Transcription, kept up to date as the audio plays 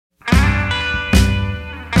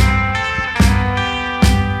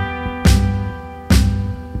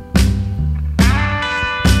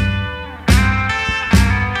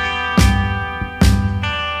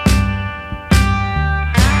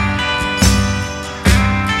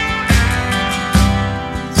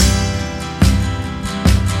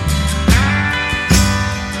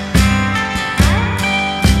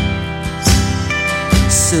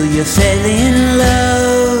You fell in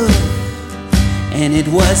love, and it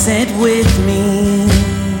wasn't with me.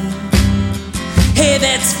 Hey,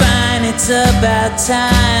 that's fine, it's about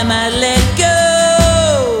time I let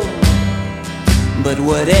go. But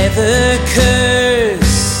whatever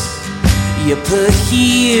curse you put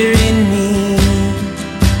here in me,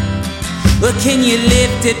 well, can you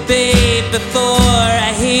lift it, babe, before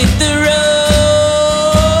I hit the road?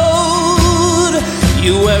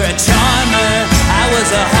 You were a charmer, I was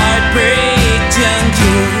a heartbreak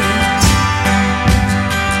junkie.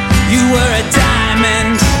 You were a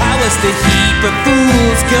diamond, I was the heap of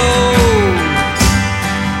fool's gold.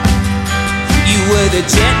 You were the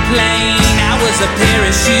jet plane, I was a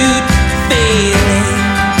parachute failing.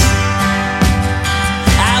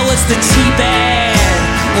 I was the cheap air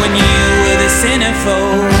when you were the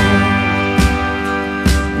centerfold.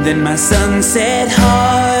 Then my sunset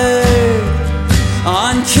heart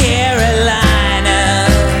on Carolina,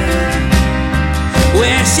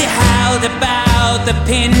 where she howled about the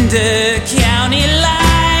Pender County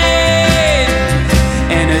line,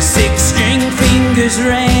 and her 6-string fingers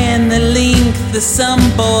ran the length of some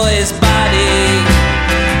boy's body.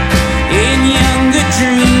 In younger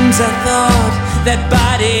dreams I thought that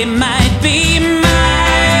body might be mine.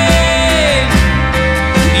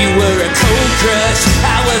 You were a cold crush,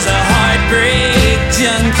 I was a heartbreak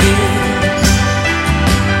junkie.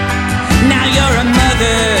 Now you're a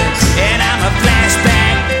mother, and I'm a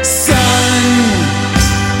flashback son.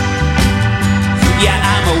 Yeah,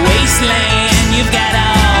 I'm a wasteland, you've got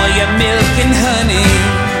all your milk and honey.